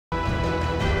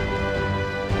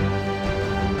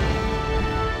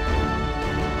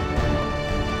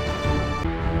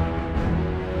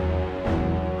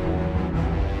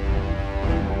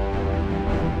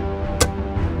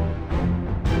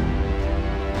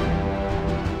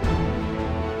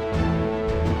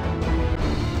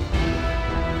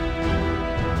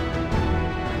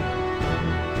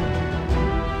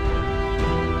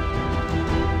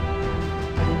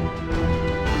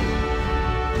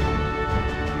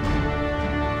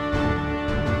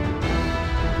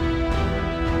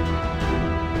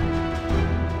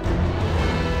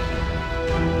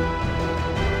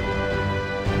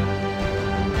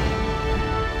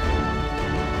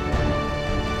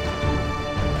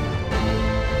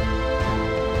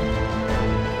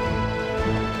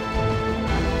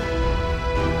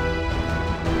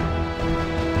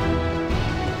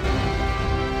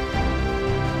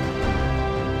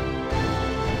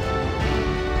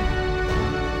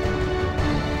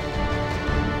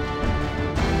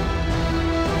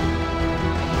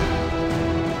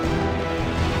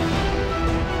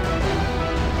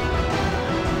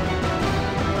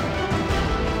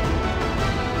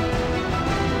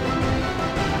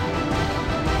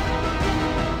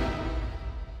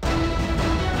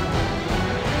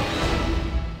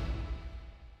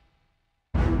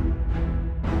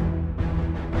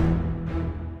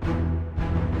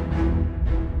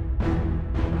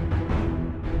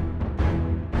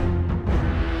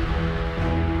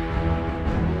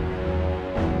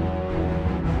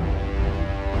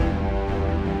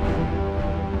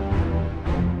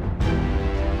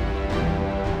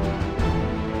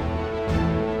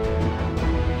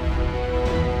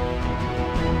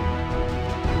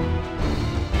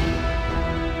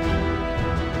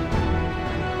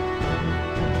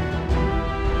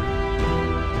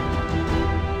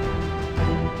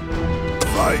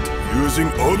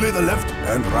using only the left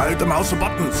and right mouse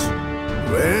buttons.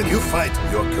 When you fight,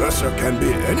 your cursor can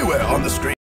be anywhere on the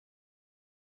screen.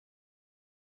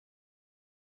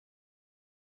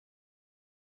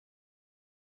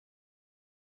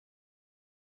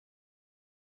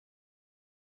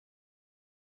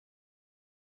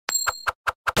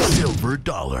 Silver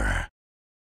dollar.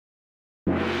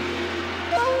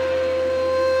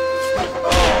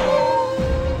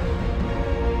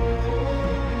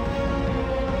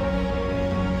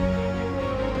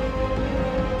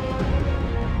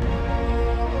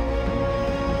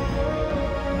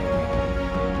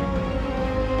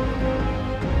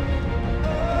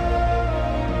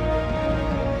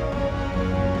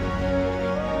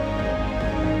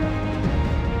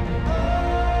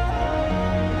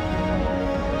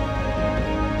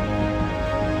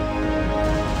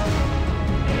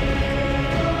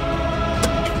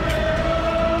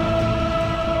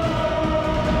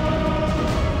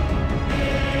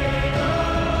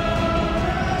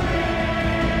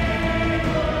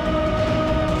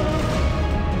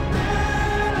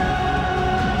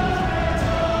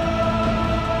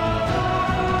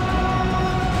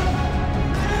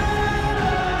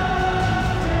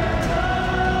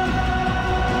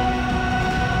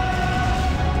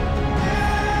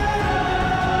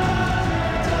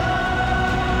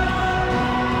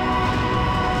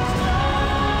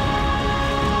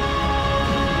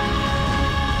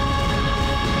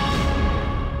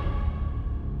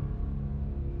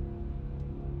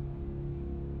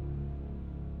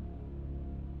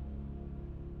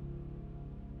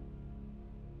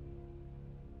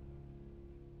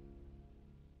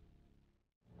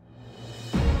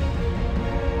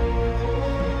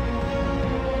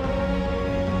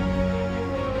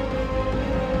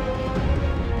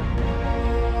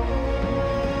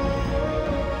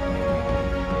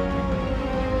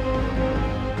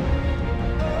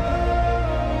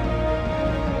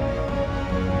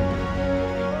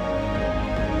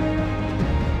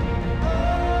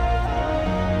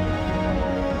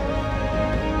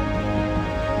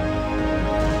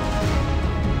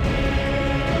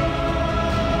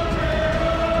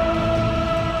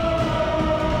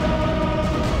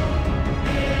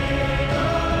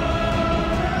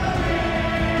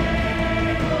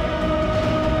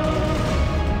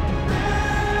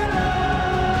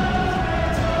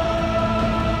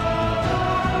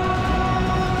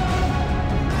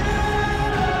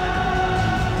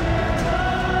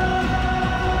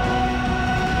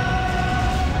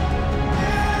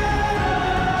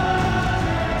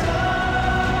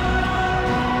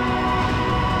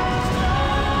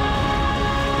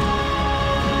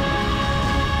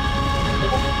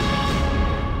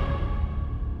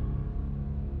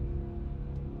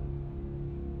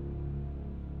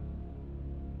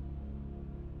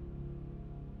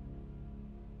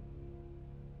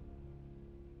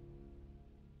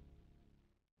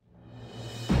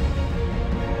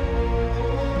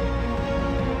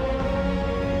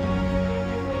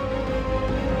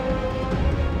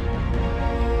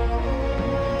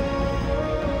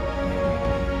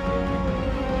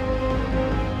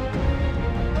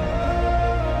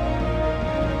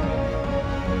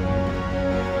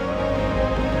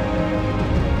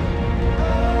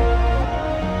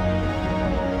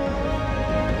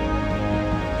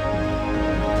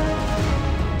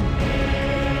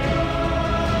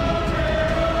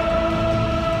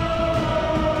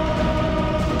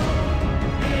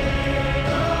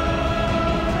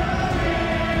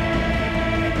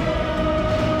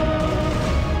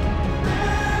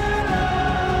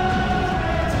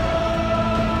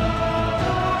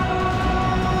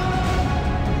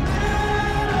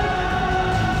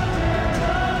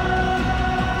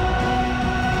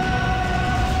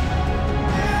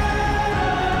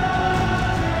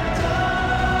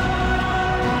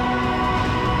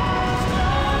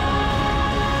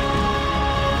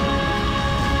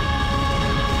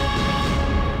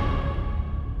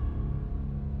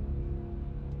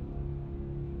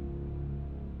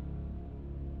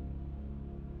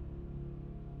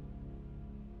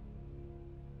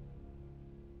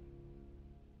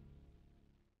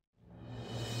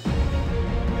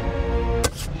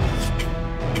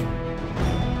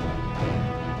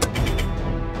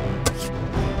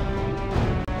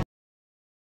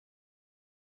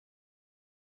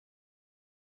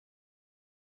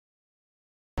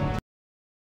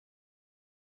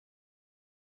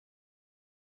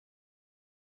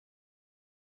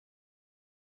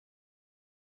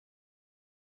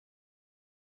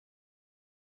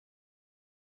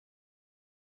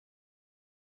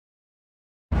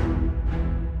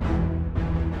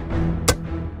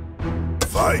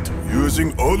 Fight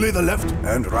using only the left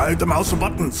and right mouse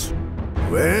buttons.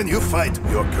 When you fight,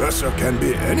 your cursor can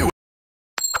be anywhere.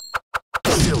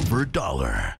 Silver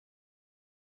dollar.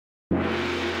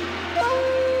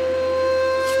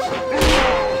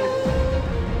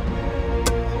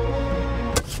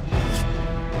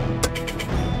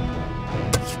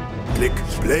 Click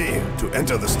play to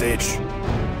enter the stage.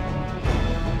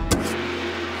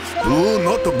 Do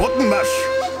not button mash.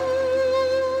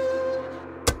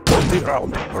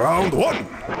 Multi-round. Round 1.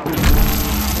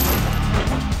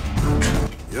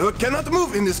 You cannot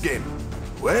move in this game.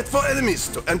 Wait for enemies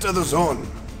to enter the zone.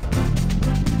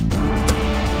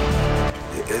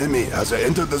 The enemy has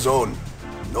entered the zone.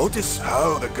 Notice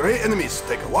how the gray enemies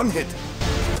take 1 hit.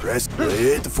 Press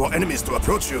wait for enemies to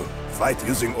approach you. Fight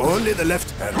using only the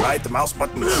left and right mouse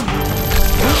buttons.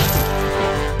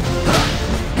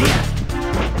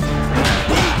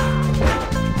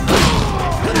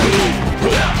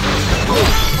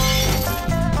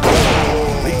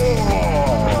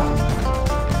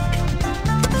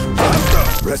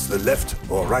 Press the left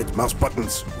or right mouse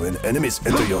buttons when enemies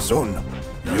enter your zone.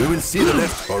 You will see the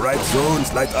left or right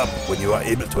zones light up when you are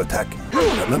able to attack.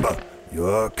 Remember,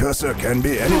 your cursor can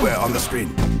be anywhere on the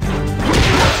screen.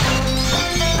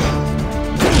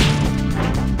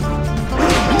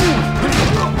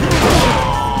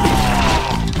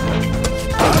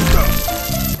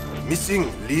 Missing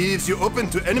leaves you open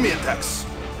to enemy attacks.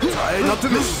 Try not to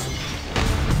miss.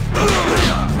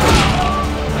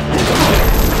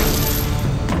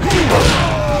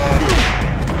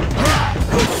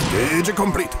 Stage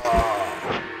complete.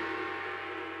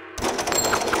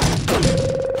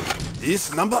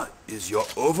 This number is your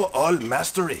overall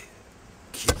mastery.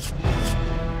 Keep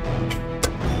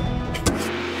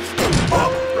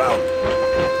up round.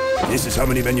 This is how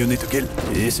many men you need to kill.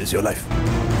 This is your life.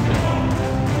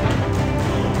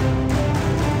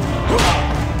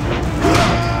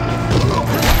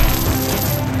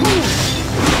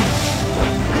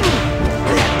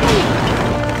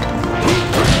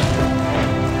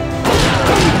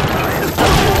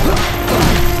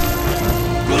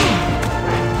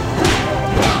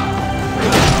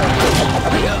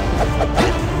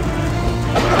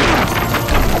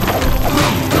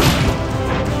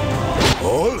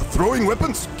 Throwing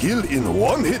weapons kill in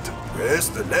 1 hit. Press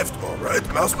the left or right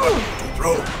mouse button to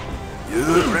throw.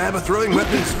 You grab throwing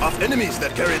weapons off enemies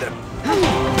that carry them.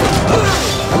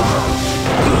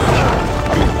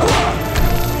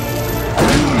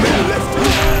 Men left.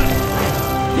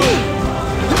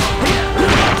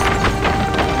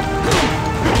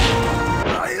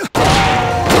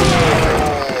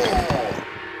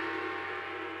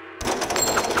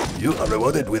 You are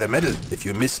rewarded with a medal if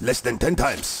you miss less than 10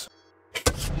 times.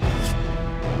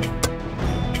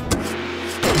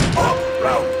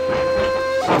 Round.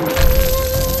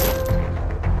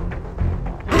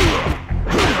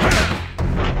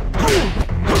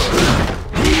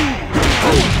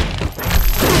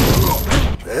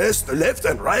 Press the left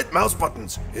and right mouse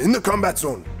buttons in the combat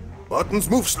zone. Buttons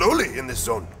move slowly in this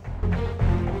zone.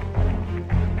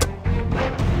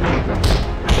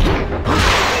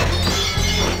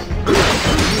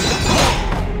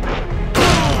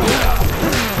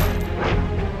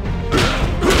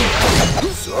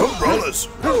 Some brawlers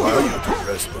require you to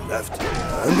press the left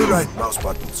and the right mouse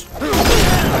buttons.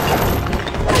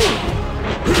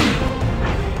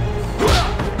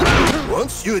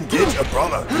 Once you engage a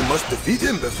brawler, you must defeat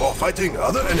him before fighting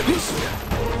other enemies.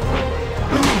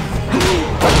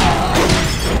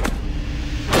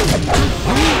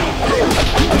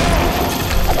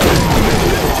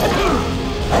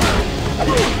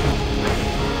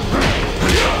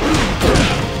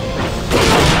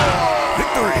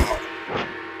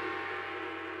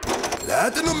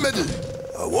 Platinum medal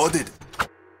awarded.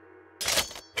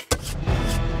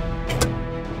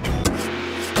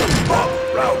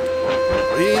 Round.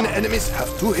 Green enemies have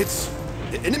 2 hits.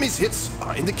 The enemy's hits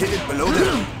are indicated below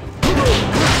them.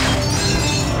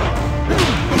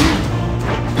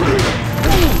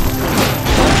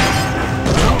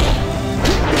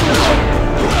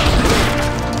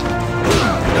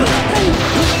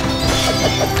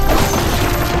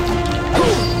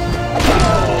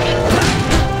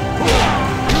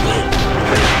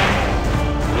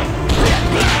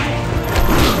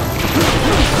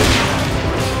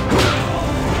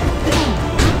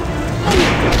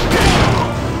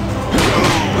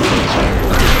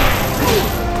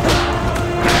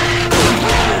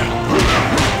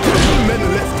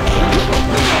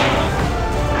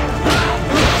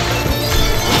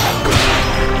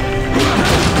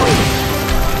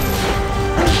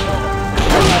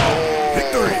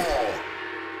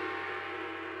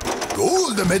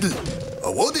 Gold medal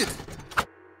awarded.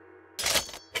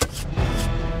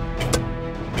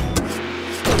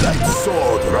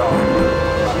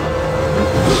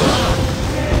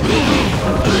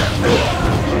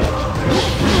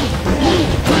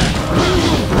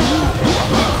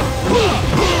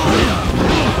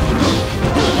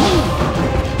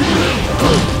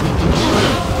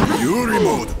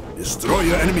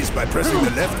 your enemies by pressing the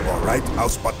left or right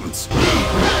mouse buttons.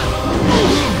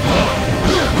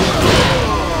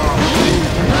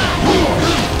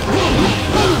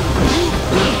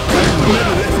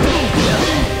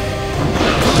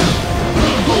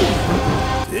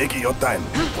 Take your time.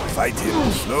 Fight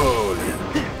him slowly.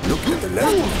 Look at the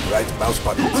left and right mouse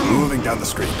buttons moving down the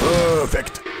screen.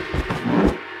 Perfect.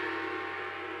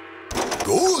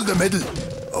 Gold medal.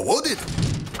 Awarded.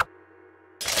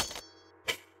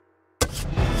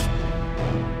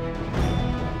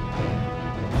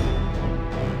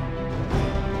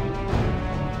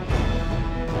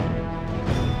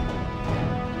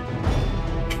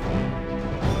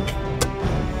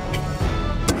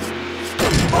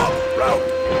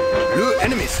 Blue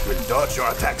enemies will dodge your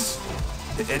attacks.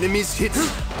 The enemy's hits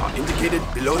are indicated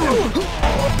below them.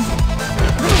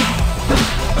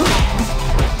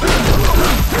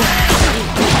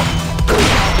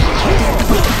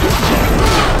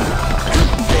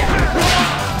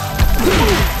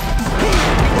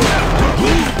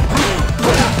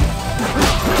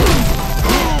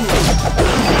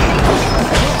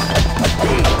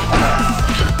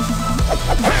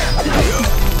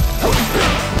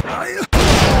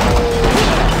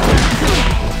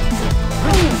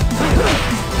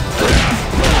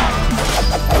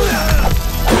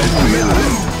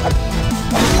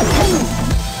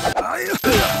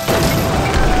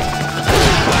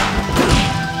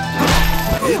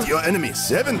 Hit your enemy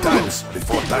 7 times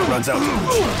before time runs out.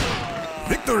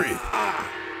 Victory!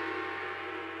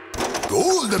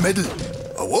 Gold medal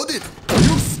awarded.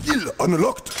 New skill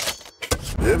unlocked.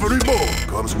 Every bow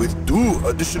comes with 2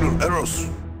 additional arrows.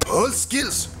 All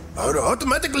skills are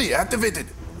automatically activated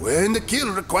when the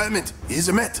kill requirement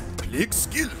is met. Click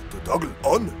skill to toggle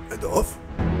on and off.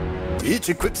 Each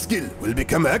equipped skill will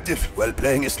become active while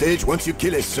playing a stage once you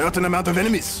kill a certain amount of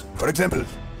enemies. For example,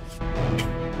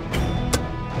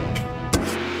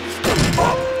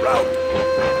 up round.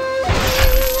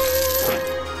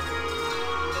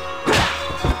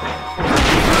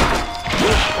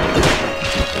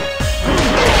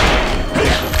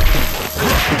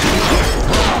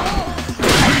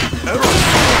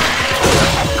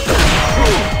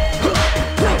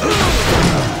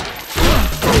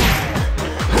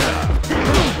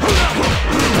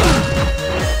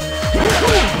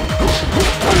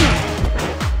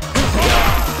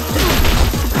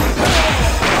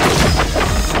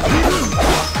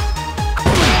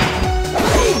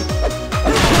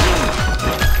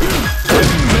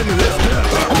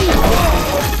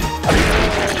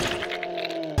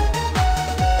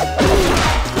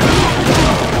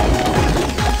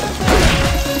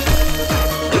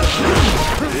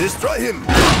 Destroy him!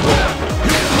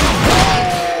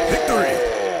 Victory!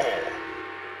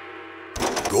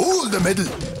 Gold medal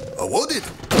awarded.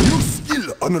 New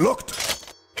skill unlocked.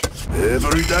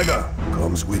 Every dagger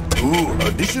comes with 2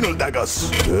 additional daggers.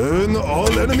 Turn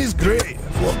all enemies gray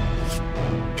for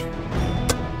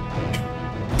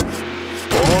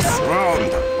boss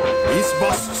round. Each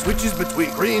boss switches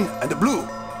between green and blue.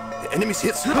 The enemy's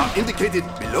hits are indicated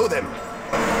below them.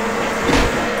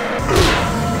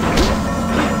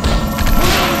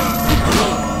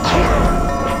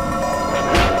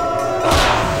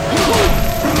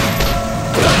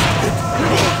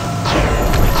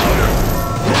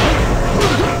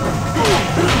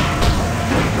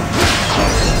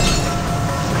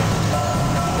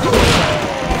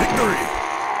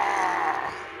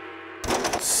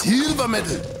 Silver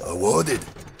medal awarded.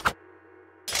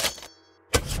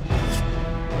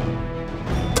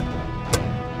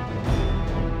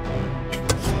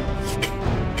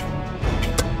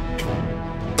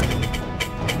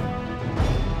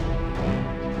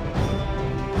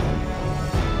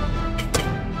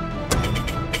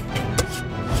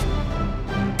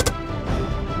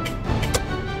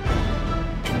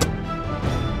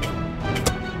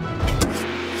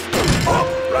 Up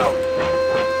round.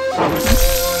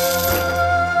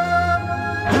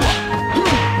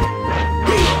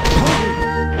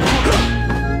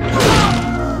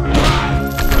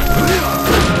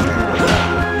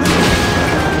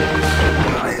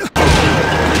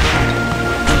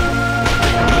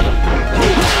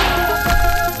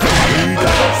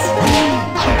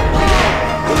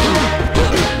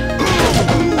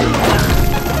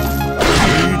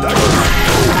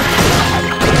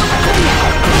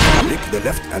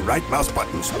 Left and right mouse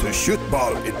buttons to shoot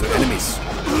ball into enemies.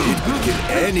 It will kill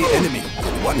any enemy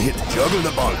in one hit. Juggle the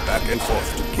ball back and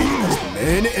forth to kill as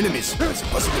many enemies as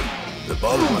possible. The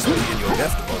ball must be in your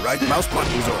left or right mouse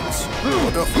button zones in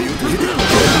order for you to hit it.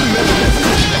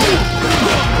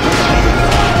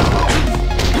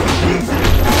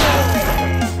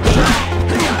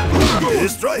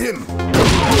 Destroy him!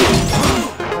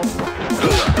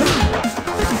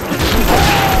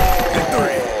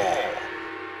 Victory!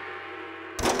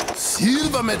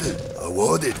 Silver medal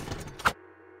awarded.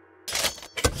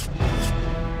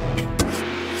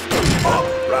 Up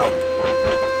round.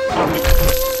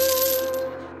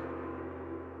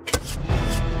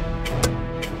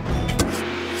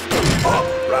 Up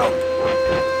round.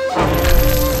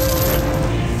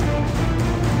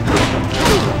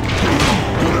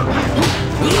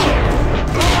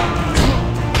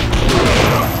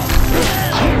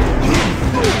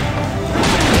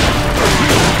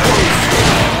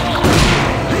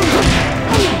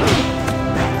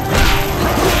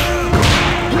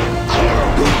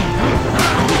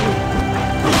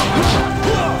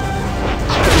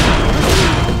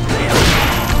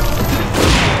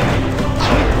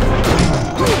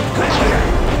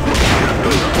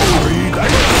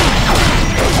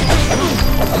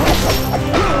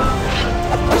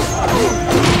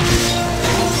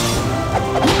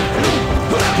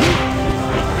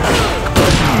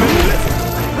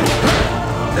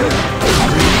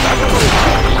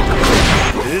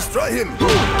 Destroy him!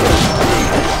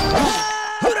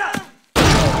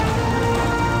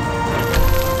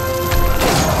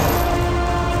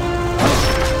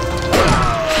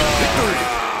 Victory!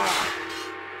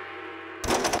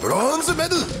 Bronze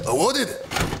medal awarded!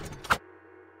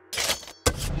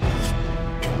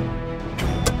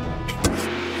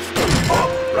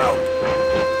 Up round!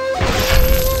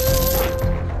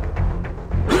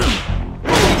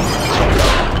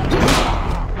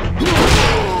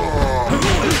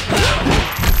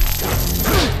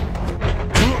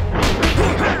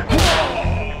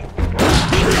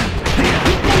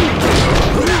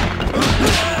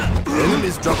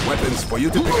 Drop weapons for you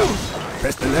to pick up.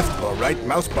 Press the left or right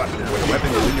mouse button when a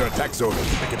weapon is in your attack zone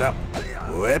to pick it up.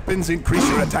 Weapons increase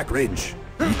your attack range.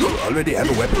 If you already have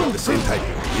a weapon of the same type,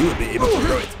 you will be able to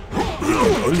throw it. You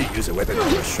can only use a weapon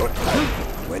for a short time.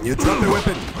 When you drop the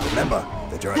weapon, remember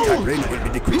that your attack range will be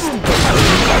decreased.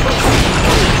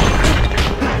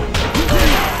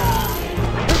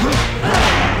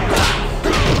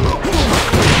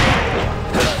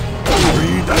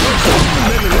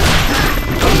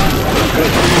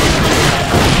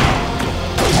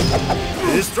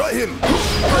 Destroy him!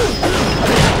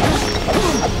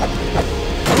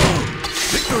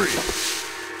 Victory!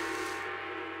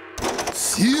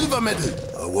 Silver medal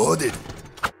awarded.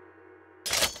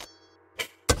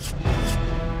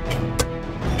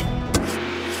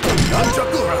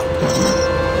 Nunchaku round.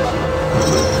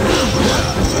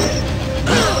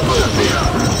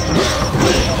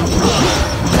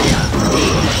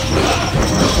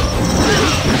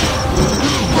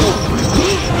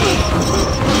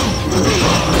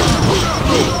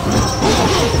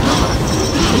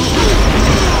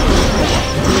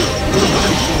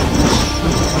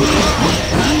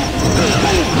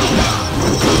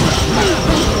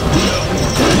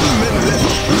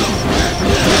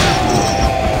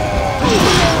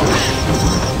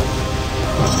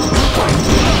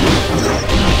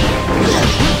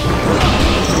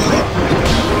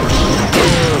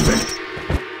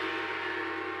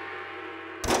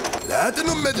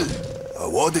 Platinum medal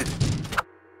awarded.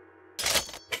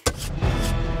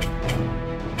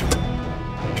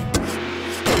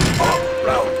 Up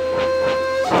round.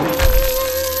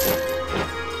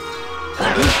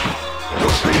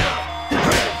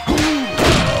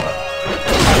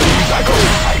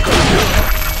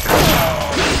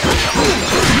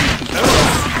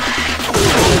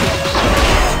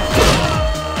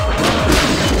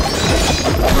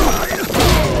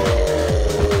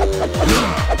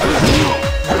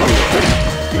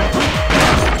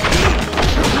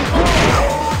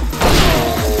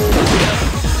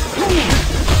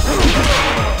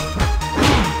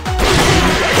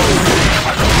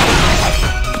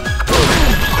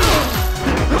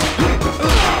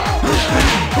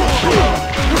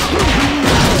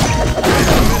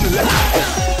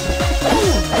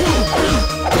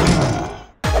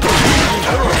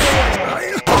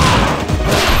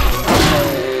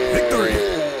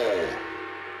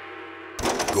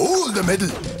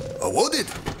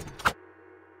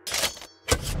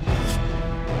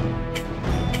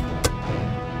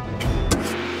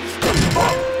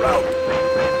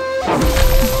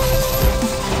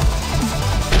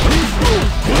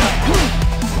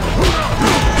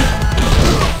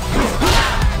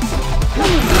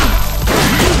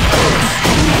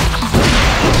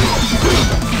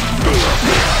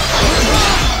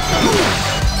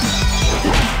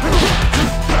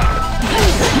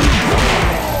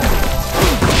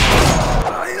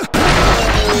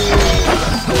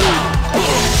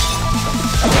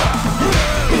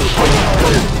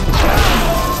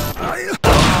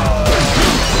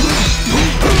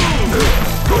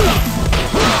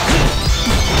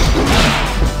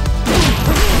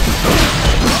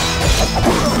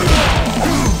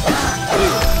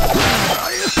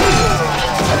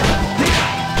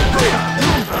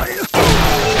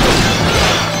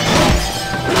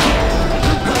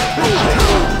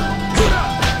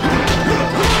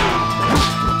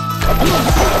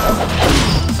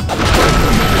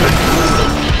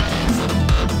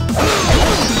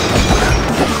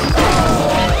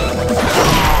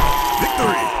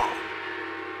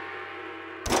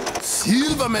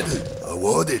 medal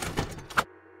awarded.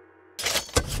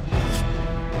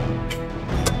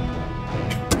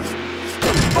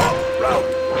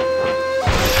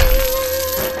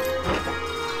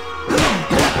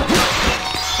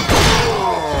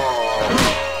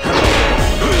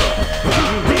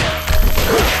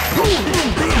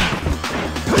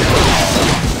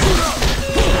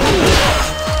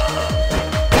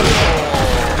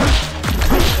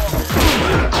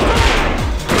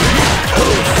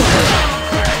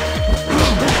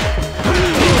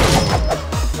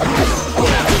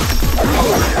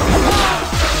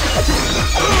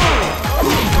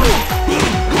 Round.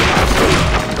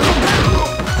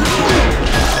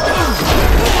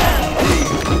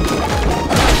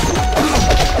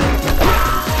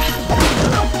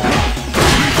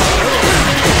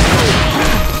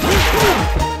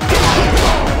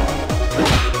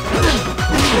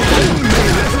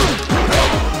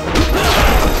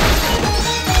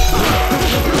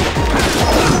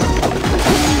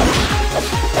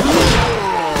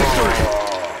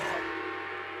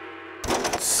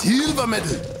 Silver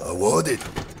medal awarded.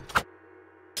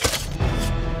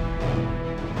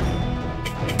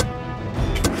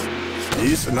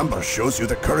 This number shows you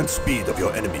the current speed of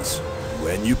your enemies.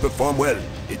 When you perform well,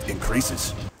 it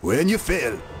increases. When you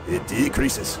fail, it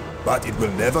decreases. But it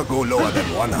will never go lower than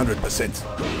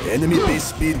 100%. Enemy base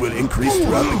speed will increase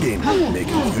throughout the game,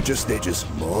 making future stages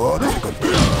more difficult.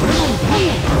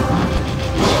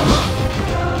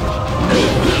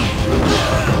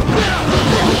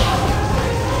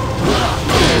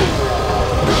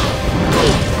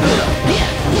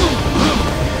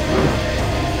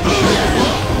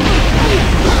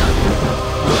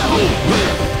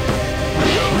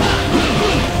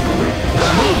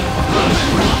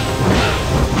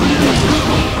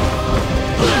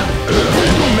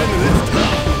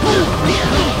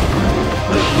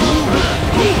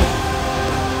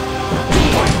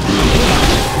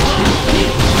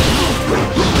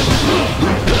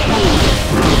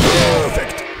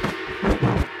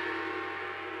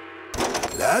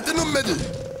 Platinum medal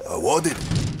awarded.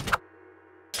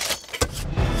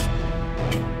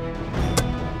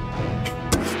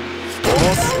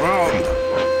 Fourth round.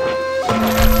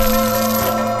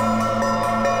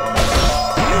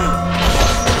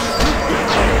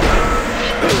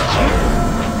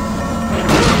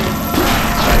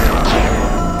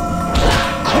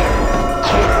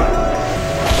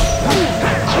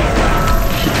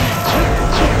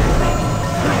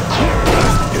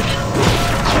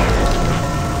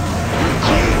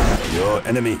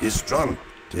 Enemy is strong.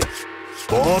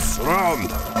 Fourth round.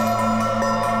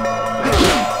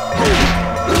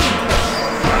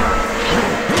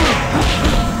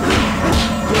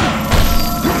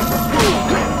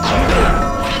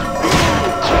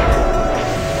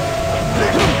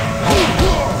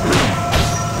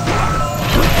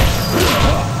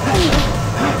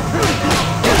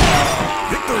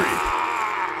 Victory.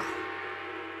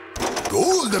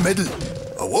 Gold medal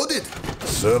awarded.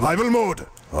 Survival mode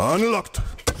unlocked.